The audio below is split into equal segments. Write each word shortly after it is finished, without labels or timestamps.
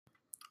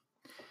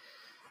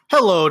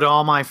Hello to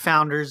all my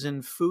founders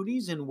and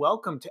foodies, and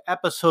welcome to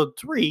episode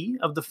 3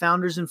 of the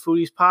Founders and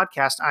Foodies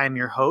podcast. I am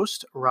your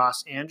host,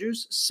 Ross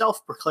Andrews,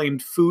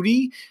 self-proclaimed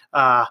foodie,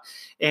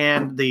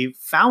 and the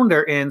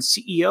founder and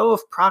CEO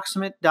of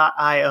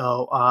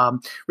Proximate.io.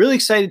 Really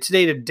excited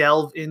today to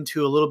delve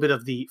into a little bit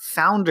of the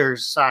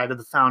founders side of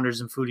the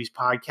Founders and Foodies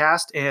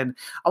podcast, and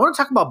I want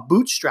to talk about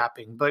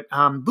bootstrapping, but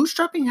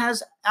bootstrapping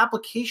has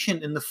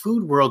application in the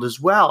food world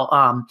as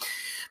well.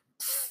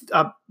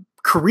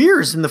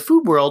 Careers in the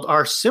food world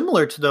are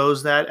similar to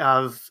those that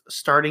of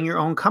starting your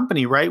own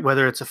company, right?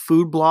 Whether it's a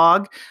food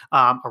blog,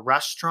 a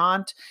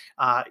restaurant,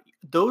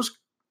 those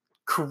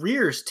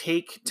careers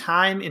take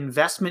time,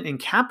 investment, and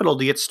capital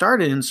to get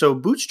started. And so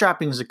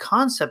bootstrapping is a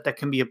concept that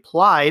can be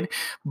applied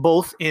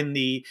both in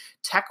the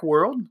tech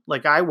world,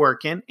 like I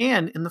work in,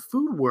 and in the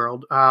food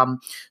world.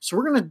 So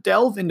we're going to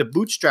delve into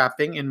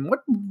bootstrapping. And what,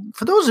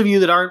 for those of you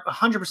that aren't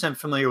 100%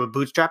 familiar with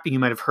bootstrapping, you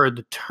might have heard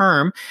the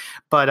term,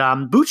 but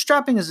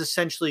bootstrapping is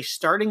essentially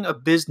starting a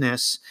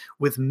business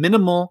with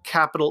minimal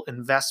capital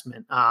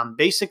investment.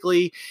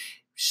 Basically,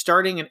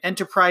 starting an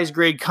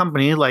enterprise-grade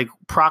company like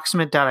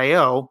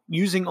Proximate.io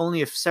using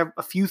only a few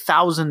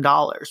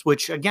 $1,000s,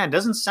 which again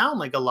doesn't sound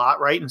like a lot,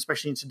 right? And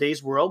especially in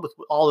today's world with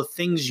all the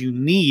things you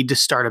need to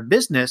start a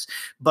business,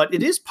 but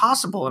it is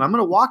possible. And I'm going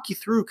to walk you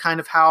through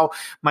kind of how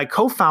my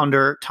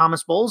co-founder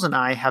Thomas Bowles and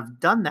I have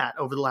done that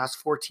over the last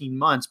 14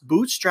 months,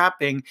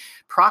 bootstrapping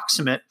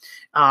Proximate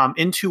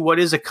into what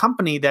is a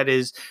company that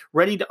is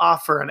ready to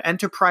offer an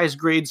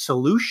enterprise-grade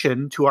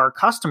solution to our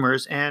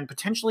customers and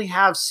potentially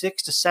have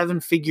 6 to 7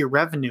 figure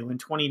revenue in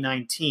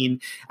 2019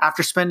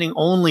 after spending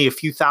only a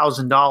few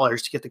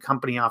 $1,000s to get the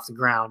company off the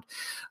ground.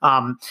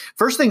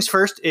 First things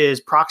first is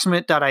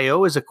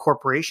Proximate.io is a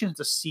corporation. It's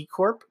a C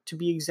Corp to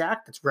be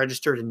exact. It's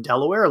registered in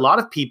Delaware. A lot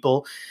of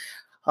people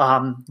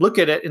look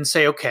at it and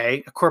say,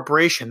 okay, a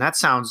corporation, that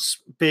sounds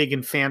big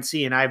and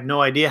fancy, and I have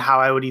no idea how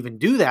I would even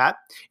do that.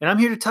 And I'm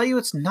here to tell you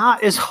it's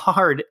not as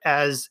hard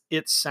as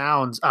it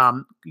sounds.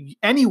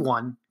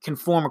 Anyone can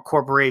form a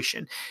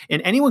corporation,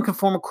 and anyone can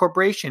form a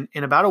corporation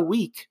in about a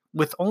week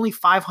with only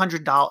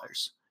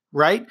 $500.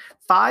 Right?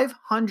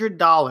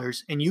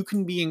 $500 and you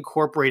can be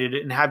incorporated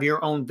and have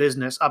your own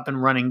business up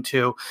and running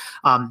too.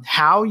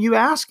 How, you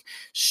ask?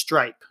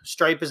 Stripe.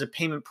 Stripe is a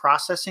payment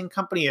processing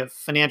company, a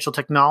financial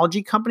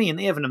technology company, and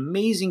they have an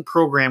amazing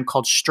program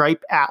called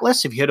Stripe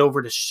Atlas. If you head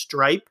over to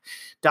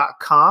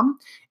stripe.com,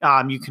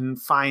 you can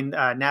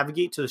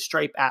navigate to the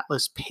Stripe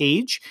Atlas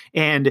page.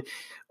 And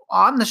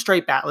on the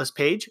Stripe Atlas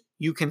page,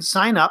 you can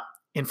sign up.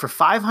 And for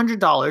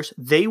 $500,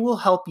 they will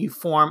help you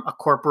form a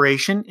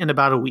corporation in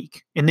about a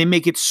week. And they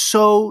make it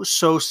so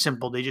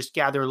simple. They just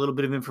gather a little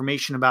bit of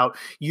information about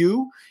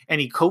you,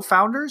 any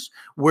co-founders,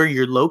 where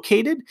you're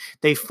located.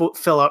 They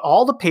fill out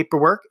all the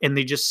paperwork and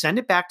they just send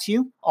it back to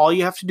you. All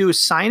you have to do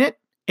is sign it.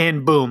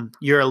 And boom,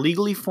 you're a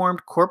legally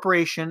formed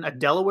corporation, a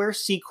Delaware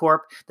C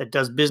Corp that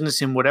does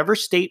business in whatever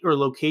state or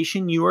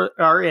location you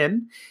are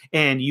in.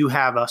 And you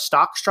have a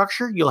stock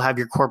structure, you'll have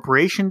your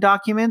corporation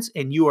documents,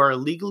 and you are a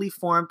legally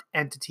formed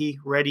entity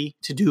ready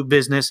to do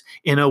business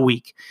in a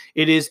week.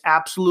 It is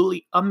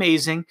absolutely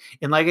amazing.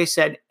 And like I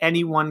said,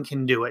 anyone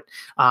can do it.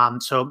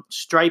 So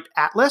Stripe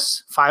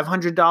Atlas,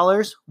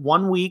 $500,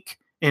 1 week.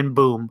 And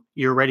boom,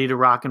 you're ready to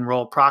rock and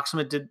roll.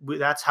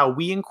 That's how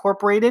we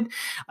incorporated.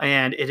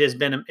 And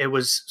it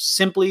was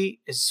simply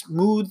as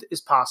smooth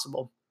as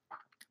possible.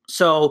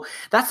 So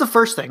that's the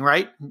first thing,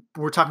 right?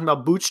 We're talking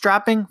about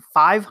bootstrapping,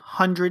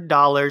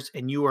 $500,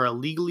 and you are a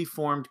legally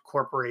formed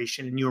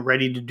corporation and you're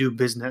ready to do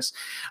business.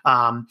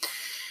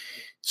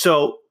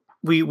 So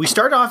we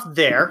start off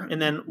there, and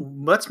then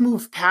let's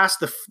move past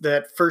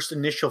that first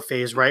initial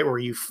phase, right, where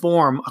you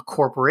form a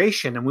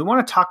corporation. And we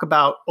want to talk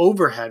about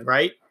overhead,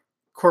 right?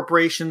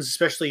 Corporations,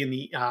 especially in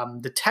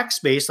the tech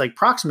space, like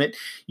Proximate,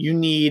 you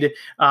need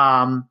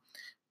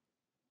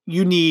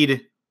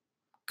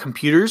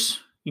computers,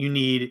 you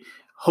need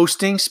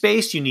hosting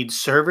space, you need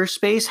server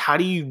space. How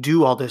do you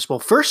do all this? Well,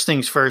 first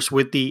things first,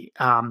 with the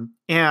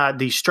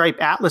Stripe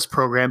Atlas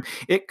program,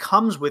 it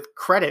comes with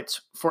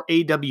credits for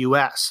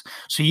AWS,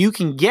 so you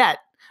can get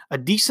a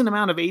decent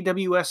amount of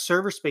AWS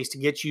server space to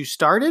get you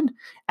started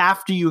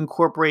after you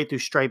incorporate through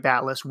Stripe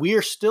Atlas. We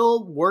are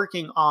still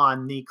working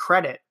on the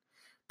credit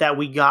that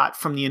we got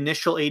from the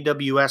initial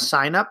AWS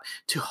sign up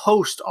to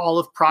host all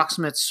of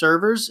Proximate's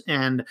servers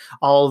and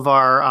all of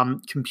our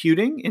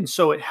computing. And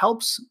so it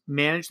helps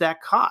manage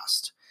that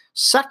cost.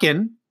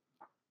 Second,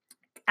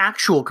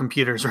 actual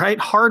computers, right?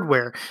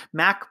 Hardware,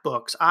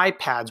 MacBooks,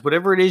 iPads,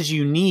 whatever it is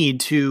you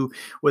need to,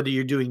 whether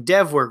you're doing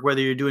dev work,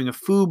 whether you're doing a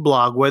food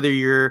blog, whether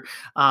you're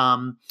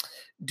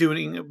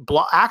doing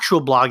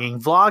actual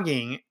blogging,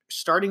 vlogging,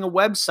 starting a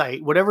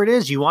website, whatever it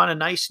is, you want a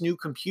nice new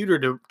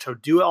computer to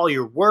do all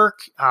your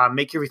work,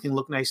 make everything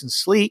look nice and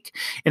sleek.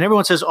 And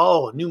everyone says,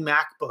 oh, a new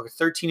MacBook, a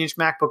 13-inch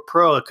MacBook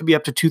Pro, it could be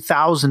up to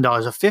 $2,000,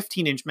 a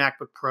 15-inch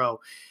MacBook Pro,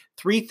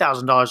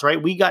 $3,000,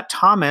 right? We got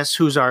Thomas,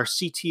 who's our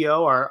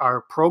CTO,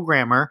 our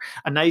programmer,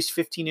 a nice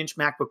 15-inch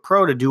MacBook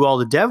Pro to do all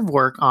the dev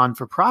work on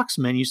for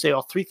Proxima. You say,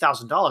 oh,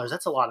 $3,000,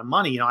 that's a lot of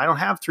money. I don't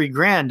have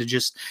 $3,000 to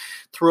just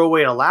throw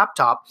away a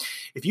laptop.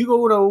 If you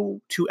go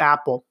to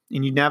Apple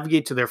and you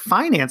navigate to their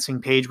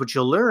financing page, what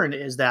you'll learn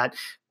is that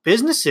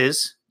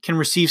businesses can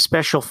receive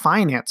special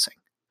financing.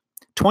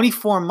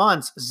 24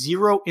 months,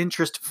 zero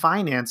interest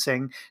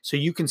financing, so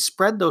you can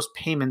spread those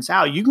payments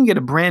out. You can get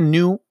a brand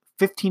new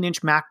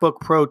 15-inch MacBook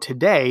Pro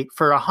today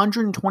for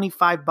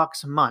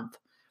 $125 a month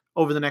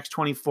over the next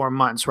 24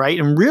 months, right?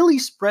 And really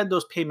spread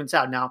those payments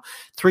out. Now,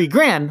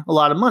 $3,000, a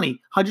lot of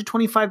money.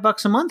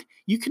 $125 a month,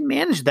 you can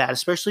manage that,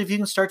 especially if you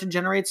can start to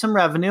generate some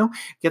revenue,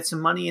 get some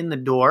money in the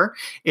door,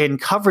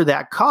 and cover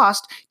that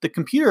cost. The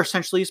computer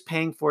essentially is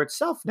paying for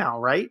itself now,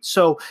 right?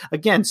 So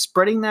again,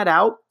 spreading that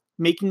out,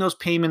 making those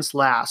payments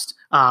last.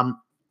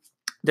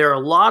 There are a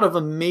lot of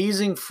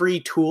amazing free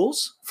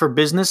tools for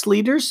business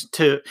leaders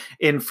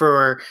and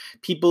for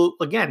people.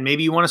 Again,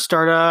 maybe you want to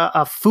start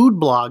a food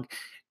blog.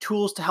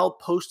 Tools to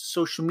help post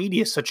social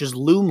media, such as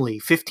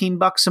Loomly.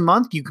 $15 a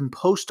month, you can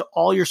post to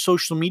all your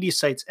social media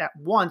sites at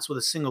once with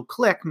a single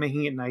click,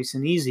 making it nice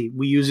and easy.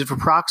 We use it for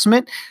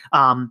Proximate,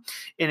 and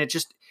it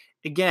just,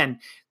 again,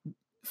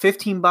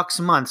 $15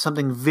 a month,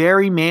 something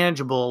very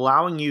manageable,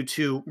 allowing you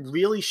to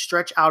really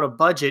stretch out a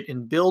budget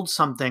and build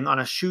something on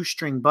a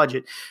shoestring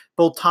budget.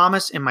 Both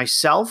Thomas and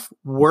myself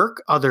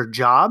work other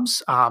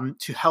jobs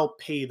to help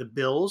pay the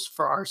bills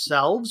for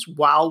ourselves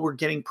while we're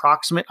getting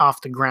Proximate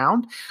off the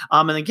ground.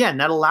 And again,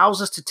 that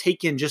allows us to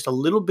take in just a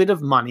little bit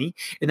of money,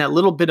 and that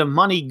little bit of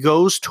money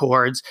goes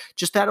towards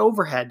just that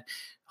overhead.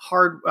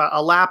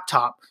 A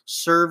laptop,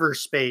 server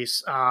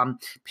space,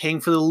 paying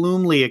for the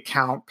Loomly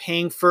account,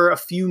 paying for a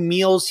few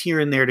meals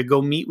here and there to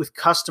go meet with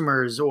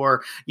customers,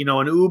 or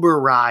an Uber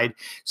ride.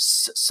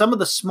 Some of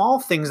the small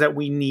things that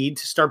we need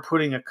to start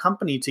putting a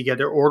company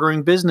together,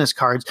 ordering business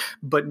cards,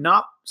 but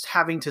not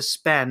having to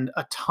spend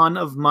a ton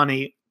of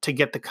money to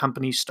get the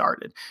company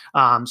started.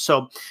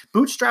 So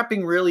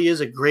bootstrapping really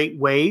is a great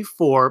way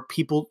for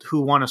people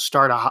who want to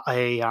start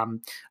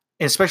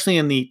especially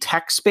in the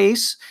tech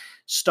space,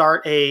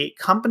 start a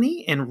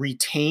company and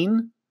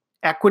retain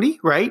equity,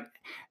 right?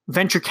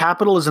 Venture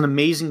capital is an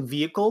amazing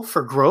vehicle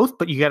for growth,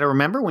 but you got to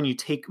remember, when you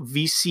take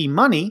VC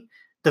money,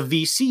 the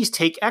VCs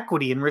take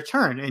equity in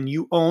return, and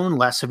you own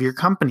less of your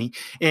company.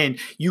 And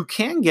you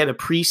can get a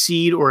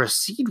pre-seed or a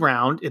seed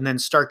round and then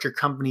start your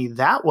company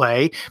that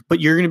way, but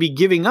you're going to be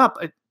giving up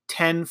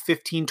 10,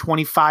 15,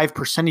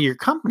 25% of your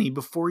company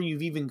before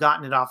you've even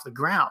gotten it off the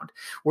ground.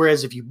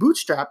 Whereas if you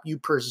bootstrap, you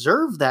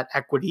preserve that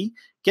equity,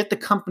 get the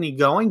company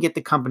going, get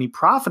the company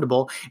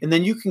profitable, and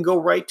then you can go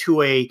right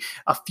to a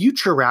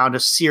future round,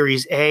 a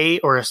Series A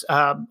or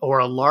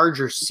a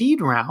larger seed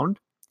round,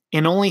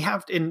 and only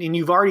have and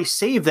you've already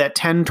saved that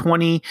 10,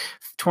 20,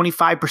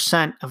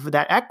 25% of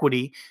that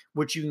equity,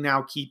 which you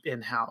now keep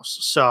in-house.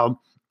 So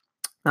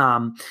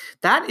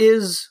that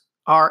is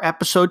our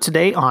episode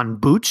today on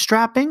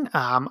bootstrapping.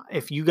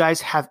 If you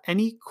guys have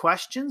any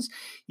questions,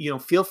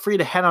 feel free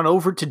to head on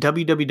over to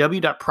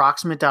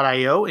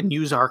www.proximate.io and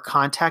use our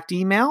contact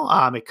email.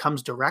 It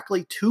comes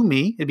directly to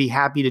me. I'd be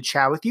happy to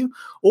chat with you,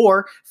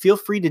 or feel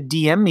free to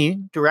DM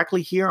me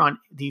directly here on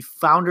the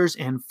Founders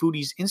and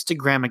Foodies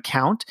Instagram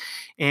account.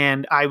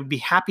 And I would be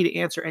happy to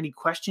answer any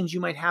questions you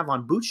might have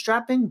on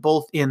bootstrapping,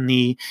 both in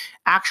the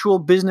actual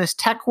business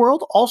tech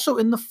world, also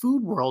in the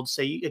food world.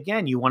 Say,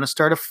 again, you want to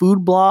start a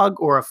food blog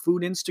or a food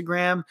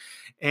Instagram,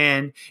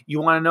 and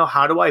you want to know,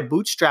 how do I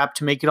bootstrap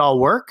to make it all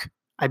work?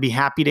 I'd be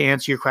happy to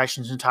answer your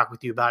questions and talk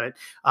with you about it.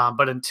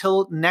 But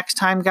until next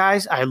time,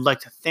 guys, I'd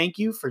like to thank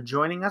you for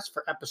joining us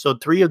for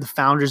episode 3 of the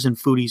Founders and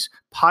Foodies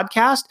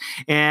podcast.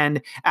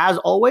 And as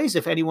always,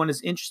 if anyone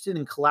is interested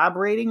in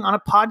collaborating on a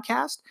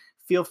podcast,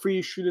 feel free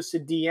to shoot us a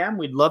DM.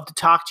 We'd love to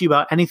talk to you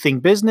about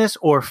anything business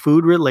or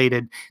food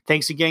related.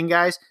 Thanks again,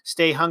 guys.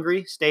 Stay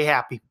hungry, stay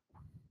happy.